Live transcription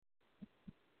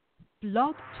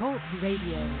Blog Talk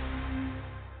Radio.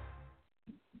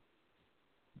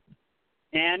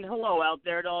 And hello out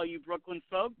there to all you Brooklyn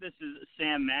folk. This is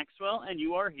Sam Maxwell, and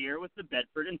you are here with the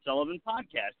Bedford Sullivan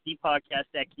Podcast, the podcast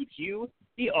that keeps you,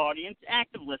 the audience,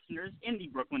 active listeners in the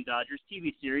Brooklyn Dodgers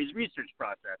TV series research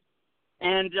process.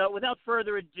 And without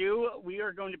further ado, we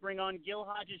are going to bring on Gil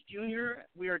Hodges Jr.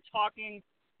 We are talking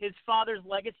his father's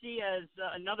legacy as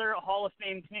another Hall of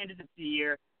Fame candidacy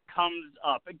year comes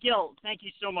up. Gil, thank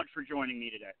you so much for joining me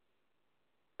today.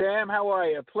 Sam, how are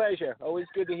you? Pleasure. Always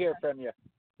good to hear from you.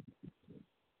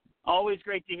 Always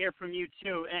great to hear from you,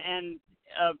 too. And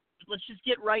let's just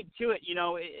get right to it. You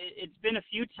know, it's been a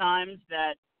few times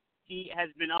that he has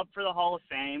been up for the Hall of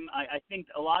Fame. I think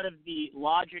a lot of the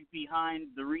logic behind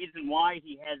the reason why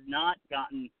he has not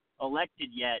gotten elected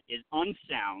yet is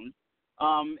unsound.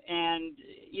 And,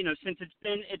 you know, since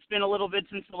it's been a little bit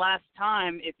since the last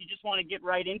time, if you just want to get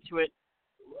right into it,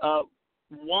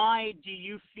 why do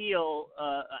you feel,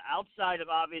 outside of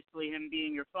obviously him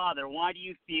being your father, why do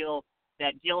you feel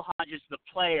that Gil Hodges, the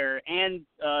player, and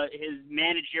his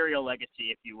managerial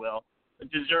legacy, if you will,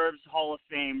 deserves Hall of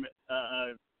Fame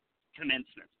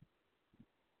commencement?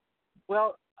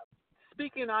 Well,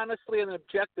 speaking honestly and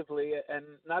objectively, and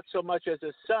not so much as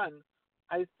a son,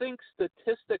 I think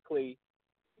statistically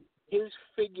his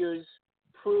figures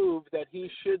prove that he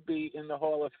should be in the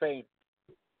Hall of Fame.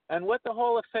 And what the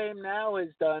Hall of Fame now has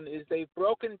done is they've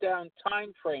broken down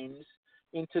time frames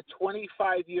into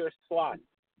 25-year slots.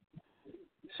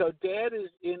 So Dad is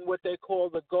in what they call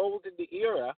the golden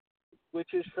era,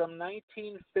 which is from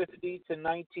 1950 to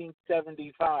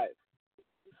 1975.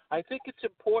 I think it's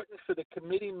important for the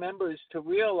committee members to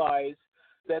realize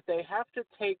that they have to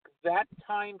take that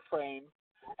time frame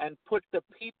and put the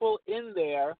people in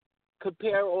there,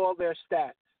 compare all their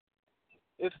stats.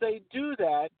 If they do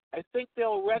that, I think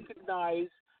they'll recognize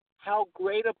how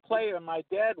great a player my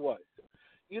dad was.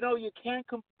 You know, you can't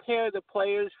compare the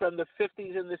players from the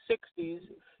 50s and the 60s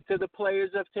to the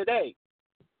players of today.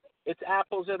 It's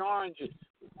apples and oranges.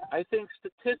 I think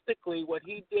statistically what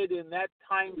he did in that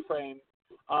time frame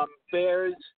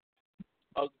bears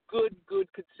a good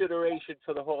consideration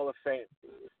for the Hall of Fame.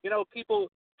 You know, people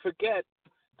forget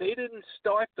they didn't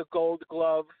start the Gold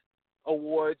Glove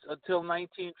Awards until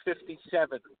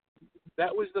 1957.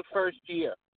 That was the first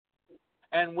year.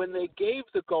 And when they gave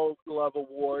the Gold Glove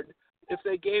Award, if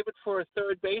they gave it for a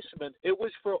third baseman, it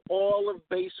was for all of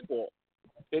baseball.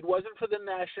 It wasn't for the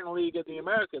National League or the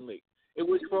American League. It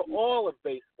was for all of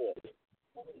baseball.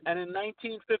 And in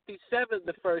 1957,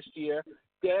 the first year,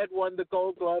 Dad won the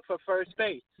Gold Glove for first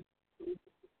base.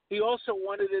 He also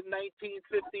won it in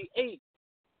 1958,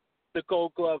 the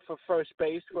Gold Glove for first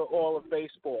base for all of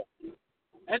baseball.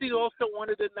 And he also won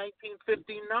it in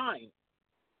 1959,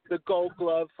 the Gold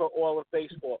Glove for all of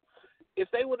baseball. If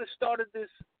they would have started this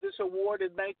award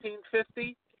in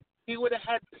 1950, he would have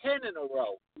had 10 in a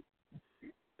row.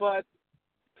 But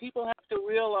people have to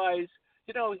realize,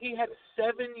 you know, he had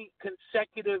 7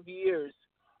 consecutive years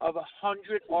of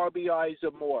 100 RBIs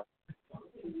or more.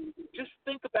 Just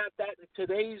think about that in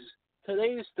today's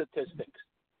statistics.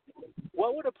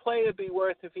 What would a player be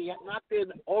worth if he had not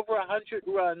been over 100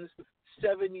 runs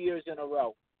 7 years in a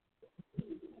row?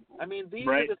 I mean, these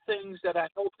are the things that I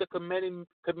hope the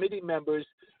committee members,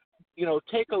 you know,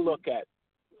 take a look at.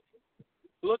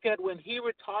 Look at when he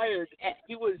retired,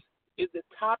 he was in the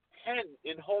top 10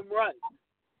 in home runs,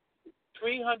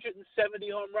 370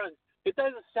 home runs. It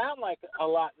doesn't sound like a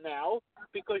lot now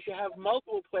because you have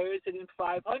multiple players hitting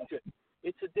 500.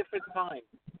 It's a different time.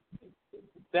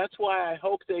 That's why I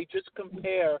hope they just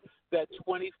compare that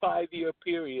 25-year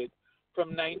period from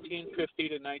 1950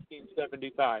 to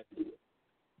 1975.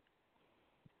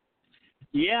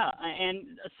 Yeah,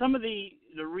 and some of the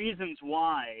reasons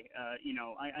why, you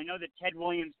know, I know that Ted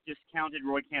Williams discounted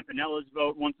Roy Campanella's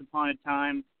vote once upon a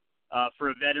time for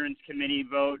a Veterans Committee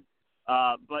vote.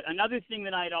 But another thing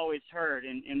that I'd always heard,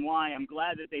 and why I'm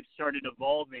glad that they've started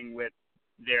evolving with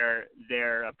their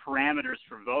parameters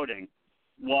for voting,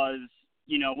 was,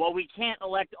 you know, well, we can't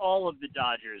elect all of the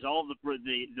Dodgers, all of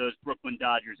those Brooklyn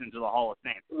Dodgers into the Hall of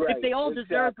Fame. Right, if they all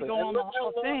deserve to go and on the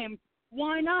Hall of Fame,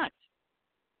 why not?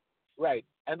 Right.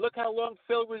 And look how long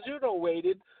Phil Rizzuto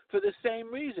waited for the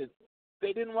same reason.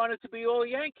 They didn't want it to be all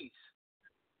Yankees.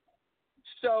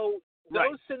 So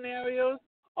those scenarios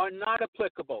are not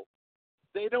applicable.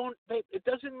 It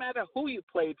doesn't matter who you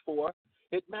played for.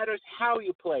 It matters how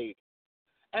you played.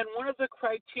 And one of the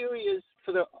criteria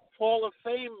for the Hall of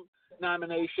Fame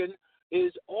nomination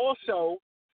is also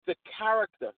the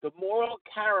character, the moral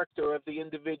character of the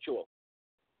individual,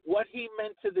 what he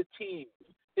meant to the team,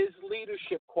 his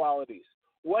leadership qualities,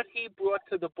 what he brought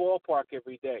to the ballpark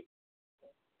every day.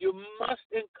 You must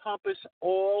encompass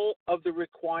all of the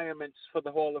requirements for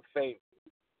the Hall of Fame.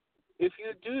 If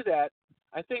you do that,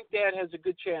 I think Dad has a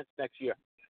good chance next year.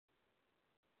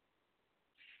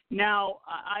 Now,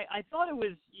 I thought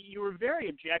you were very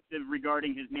objective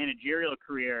regarding his managerial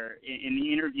career in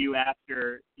the interview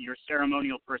after your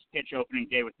ceremonial first pitch opening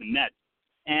day with the Mets.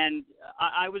 And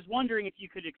I was wondering if you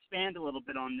could expand a little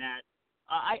bit on that.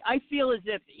 I feel as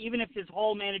if even if his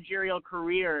whole managerial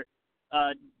career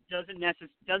doesn't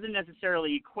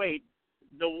necessarily equate,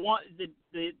 the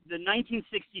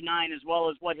 1969 as well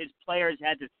as what his players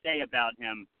had to say about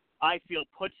him, I feel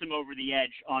puts him over the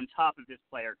edge on top of his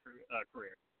player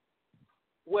career.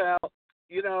 Well,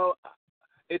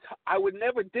 I would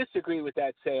never disagree with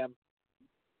that, Sam.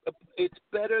 It's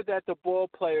better that the ball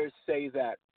players say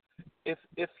that. If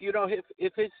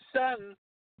his son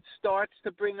starts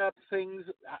to bring up things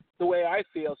the way I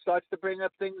feel, starts to bring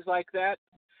up things like that,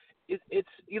 it's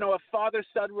a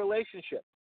father-son relationship.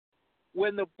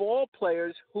 When the ball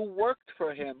players who worked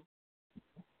for him,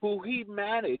 who he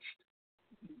managed,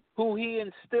 who he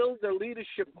instilled the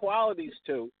leadership qualities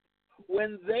to,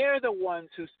 when they're the ones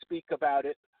who speak about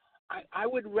it, I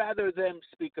would rather them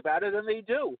speak about it than they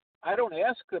do. I don't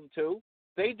ask them to.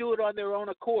 They do it on their own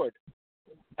accord.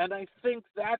 And I think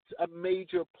that's a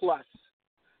major plus.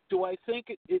 Do I think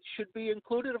it should be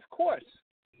included? Of course.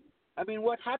 I mean,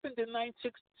 what happened in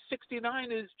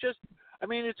 1969 is just,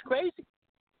 it's crazy.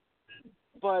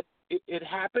 But it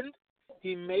happened.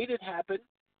 He made it happen.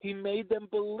 He made them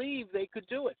believe they could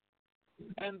do it.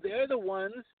 And they're the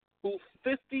ones who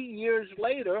 50 years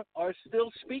later are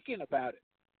still speaking about it.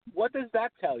 What does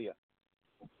that tell you?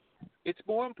 It's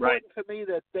more important for me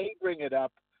that they bring it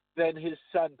up than his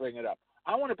son bring it up.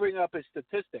 I want to bring up his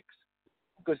statistics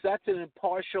because that's an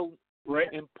impartial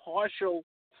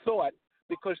thought,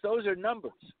 because those are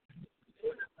numbers.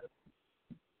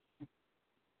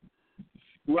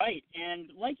 Right,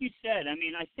 and like you said, I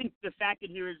think the fact that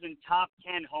he was in top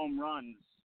 10 home runs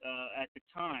at the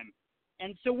time,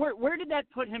 and so where did that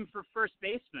put him for first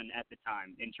baseman at the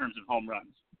time in terms of home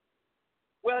runs?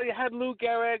 Well, you had Lou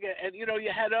Gehrig, and you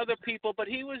had other people, but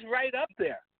he was right up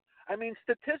there.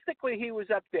 Statistically, he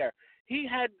was up there. He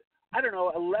had,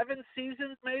 11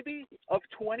 seasons maybe of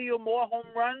 20 or more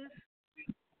home runs.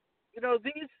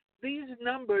 These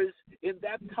numbers in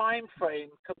that time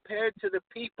frame compared to the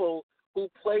people who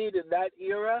played in that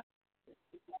era,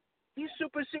 he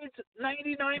supersedes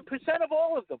 99% of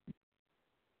all of them.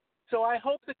 So I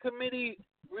hope the committee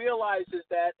realizes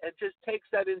that and just takes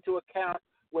that into account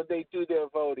when they do their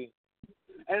voting.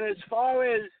 And as far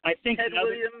as Ted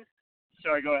Williams,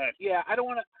 sorry, go ahead. Yeah, I don't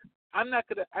want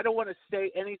to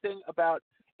say anything about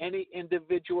any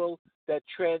individual that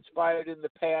transpired in the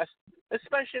past,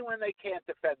 especially when they can't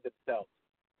defend themselves.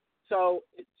 So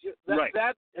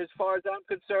that, as far as I'm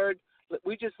concerned,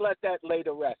 we just let that lay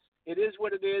to rest. It is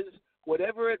what it is.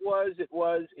 Whatever it was.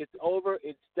 It's over.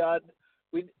 It's done.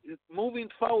 Moving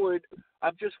forward,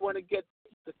 I just want to get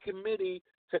the committee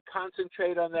to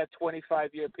concentrate on that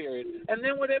 25-year period. And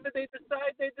then whatever they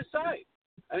decide, they decide.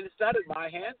 It's not in my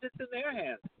hands. It's in their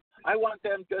hands. I want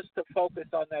them just to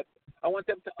focus on that. I want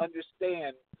them to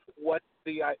understand what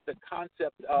the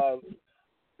concept of,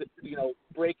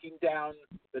 breaking down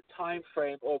the time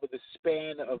frame over the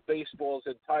span of baseball's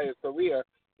entire career,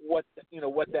 what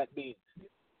that means.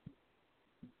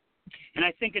 And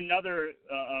I think another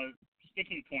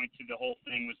sticking point to the whole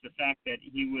thing was the fact that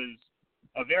he was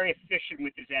very efficient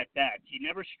with his at-bats. He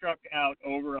never struck out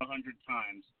over 100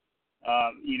 times.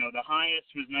 The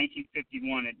highest was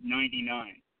 1951 at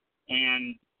 99.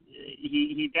 And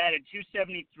he batted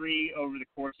 .273 over the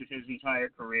course of his entire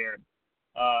career.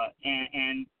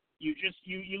 And you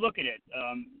look at it,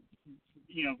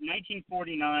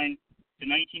 1949 to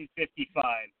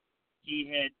 1955, he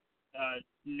had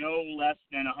no less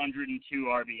than 102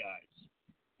 RBIs.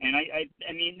 And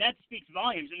that speaks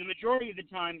volumes. And the majority of the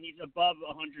time, he's above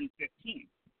 115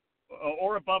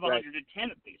 or above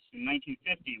 110 at least in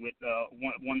 1950 with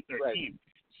 113. Right.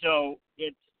 So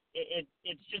it's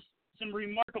just some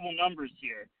remarkable numbers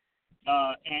here.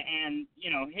 And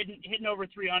hitting over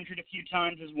 300 a few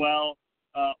times as well.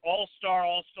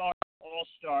 All-star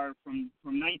from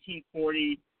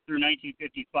 1940 through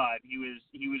 1955.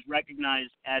 He was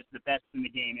recognized as the best in the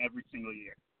game every single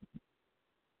year.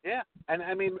 Yeah, and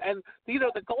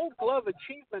the Gold Glove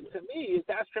achievement to me is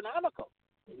astronomical.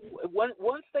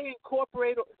 Once they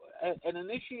incorporate and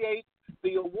initiate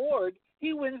the award,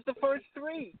 he wins the first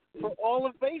three for all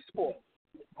of baseball.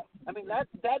 That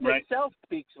itself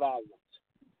speaks volumes.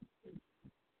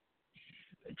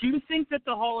 Do you think that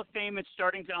the Hall of Fame is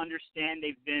starting to understand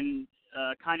they've been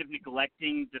kind of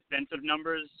neglecting defensive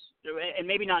numbers, and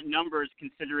maybe not numbers,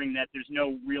 considering that there's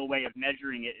no real way of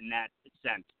measuring it in that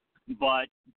sense. But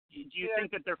do you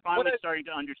think that they're finally starting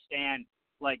to understand?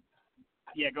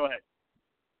 Go ahead.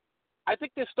 I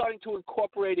think they're starting to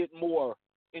incorporate it more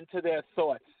into their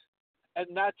thoughts, and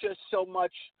not just so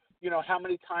much, how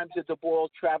many times did the ball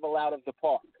travel out of the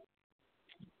park.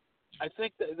 I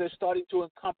think that they're starting to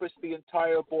encompass the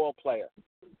entire ball player,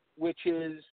 which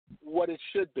is what it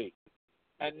should be,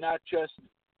 and not just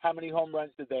how many home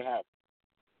runs did they have.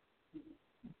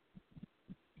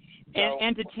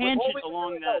 And to tangent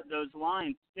along those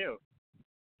lines, too.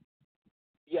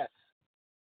 Yes.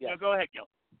 No, go ahead, Gil.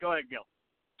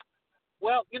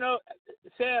 Well,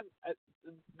 Sam,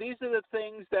 these are the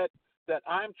things that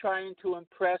I'm trying to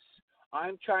impress.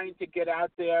 I'm trying to get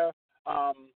out there.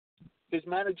 His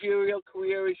managerial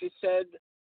career, as you said,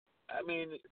 I mean,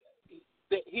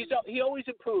 he always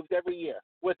improved every year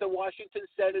with the Washington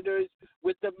Senators,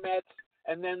 with the Mets,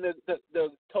 and then the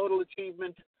total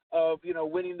achievement of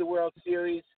winning the World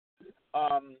Series,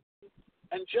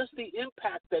 and just the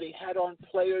impact that he had on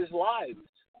players' lives.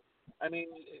 I mean,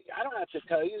 I don't have to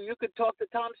tell you. You could talk to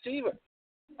Tom Seaver.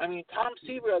 I mean, Tom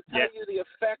Seaver will tell you the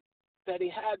effect that he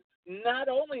had not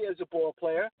only as a ball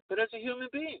player but as a human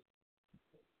being.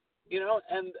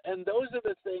 And those are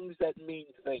the things that mean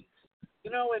things.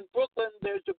 In Brooklyn,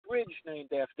 there's a bridge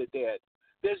named after Dad.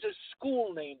 There's a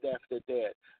school named after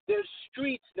Dad. There's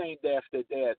streets named after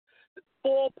Dad.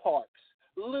 Ballparks,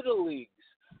 little leagues.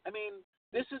 I mean,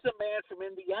 this is a man from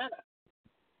Indiana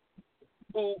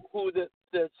who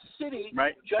the city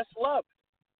just loved,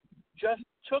 just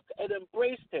took and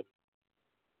embraced him.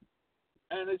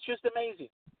 And it's just amazing.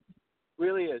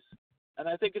 Really is. And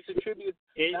I think it's a tribute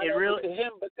not only to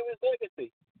him, but to his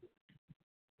legacy.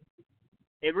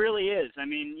 It really is. I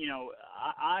mean,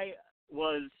 I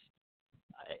was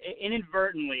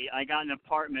inadvertently, I got an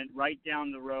apartment right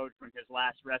down the road from his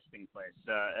last resting place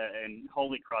in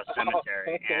Holy Cross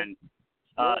Cemetery. Okay. And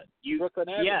Brooklyn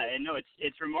Avenue. and no,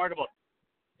 it's remarkable.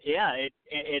 Yeah,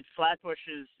 it Flatbush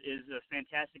is a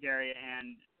fantastic area,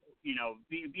 and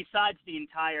besides the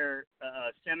entire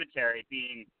cemetery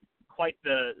being quite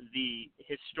the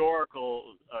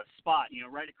historical spot,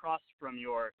 right across from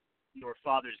your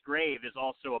father's grave is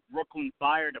also a Brooklyn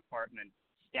Fire Department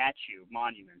statue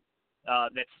monument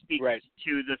that speaks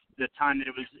to the time that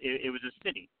it was a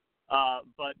city.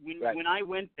 But when I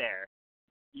went there,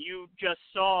 you just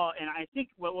saw, and I think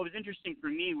what was interesting for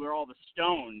me were all the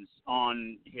stones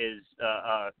on his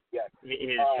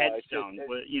headstone.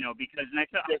 Because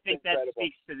I think that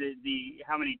speaks to the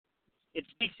how many. It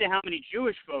speaks to how many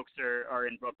Jewish folks are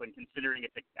in Brooklyn, considering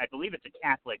I believe it's a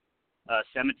Catholic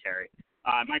cemetery.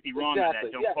 I might be wrong on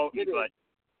that. Don't quote me, but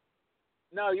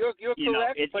no, you're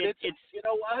correct. But it's you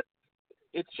know what?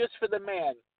 It's just for the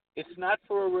man. It's not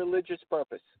for a religious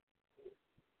purpose.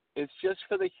 It's just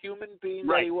for the human being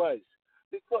that he was,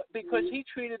 because he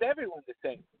treated everyone the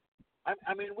same.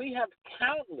 I mean, we have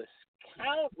countless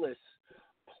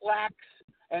plaques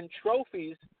and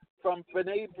trophies from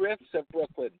B'nai B'riths of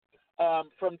Brooklyn,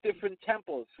 from different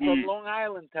temples, from Long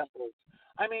Island temples.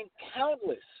 I mean,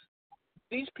 countless.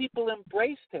 These people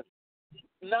embraced him,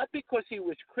 not because he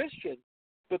was Christian,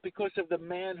 but because of the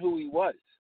man who he was,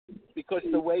 because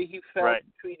the way he felt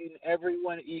treating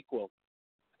everyone equal.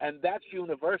 And that's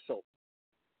universal,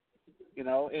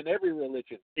 in every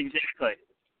religion. Exactly.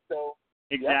 So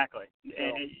exactly.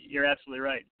 You're absolutely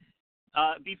right.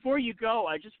 Before you go,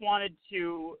 I just wanted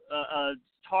to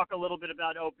talk a little bit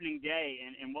about opening day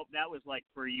and what that was like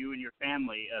for you and your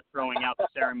family throwing out the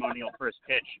ceremonial first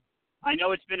pitch. I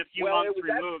know it's been a few months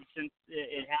removed since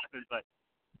it happened, but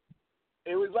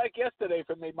it was like yesterday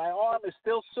for me. My arm is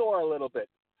still sore a little bit,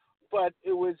 but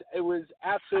it was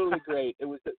absolutely great. It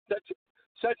was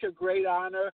such a great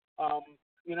honor.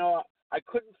 I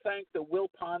couldn't thank the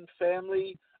Wilpon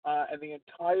family and the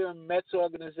entire Mets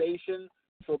organization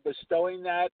for bestowing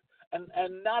that,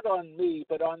 and not on me,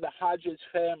 but on the Hodges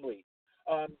family.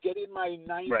 Getting my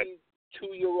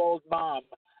 92-year-old mom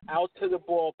out to the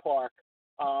ballpark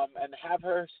and have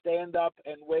her stand up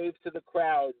and wave to the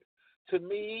crowd, to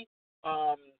me,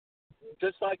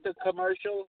 just like the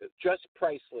commercial, just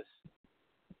priceless.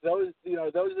 Those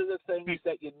are the things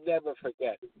that you never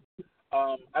forget.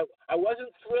 I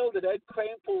wasn't thrilled that Ed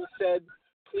Kranepool said,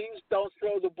 "Please don't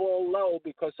throw the ball low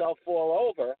because I'll fall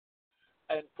over,"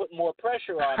 and put more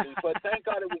pressure on me. But thank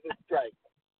God it was a strike.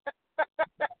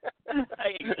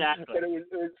 Exactly. But it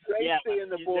was great seeing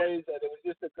the boys, and it was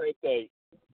just a great day.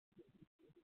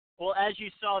 Well, as you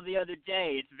saw the other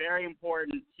day, it's very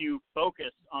important to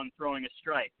focus on throwing a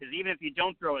strike, because even if you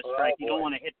don't throw a strike, you don't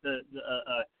want to hit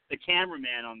the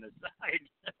cameraman on the side.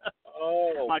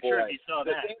 I'm not sure if you saw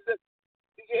that.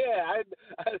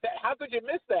 How could you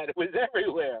miss that? It was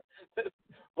everywhere.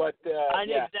 But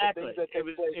exactly. It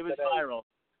was viral.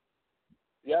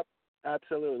 Yep,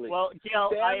 absolutely. Well, Gil,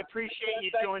 Sam, I appreciate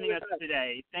you joining us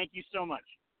today. Thank you so much.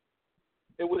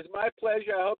 It was my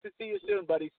pleasure. I hope to see you soon,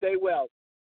 buddy. Stay well.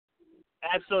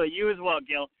 Absolutely. You as well,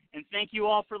 Gil. And thank you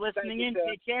all for listening in. Sam.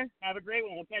 Take care. Have a great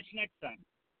one. We'll catch you next time.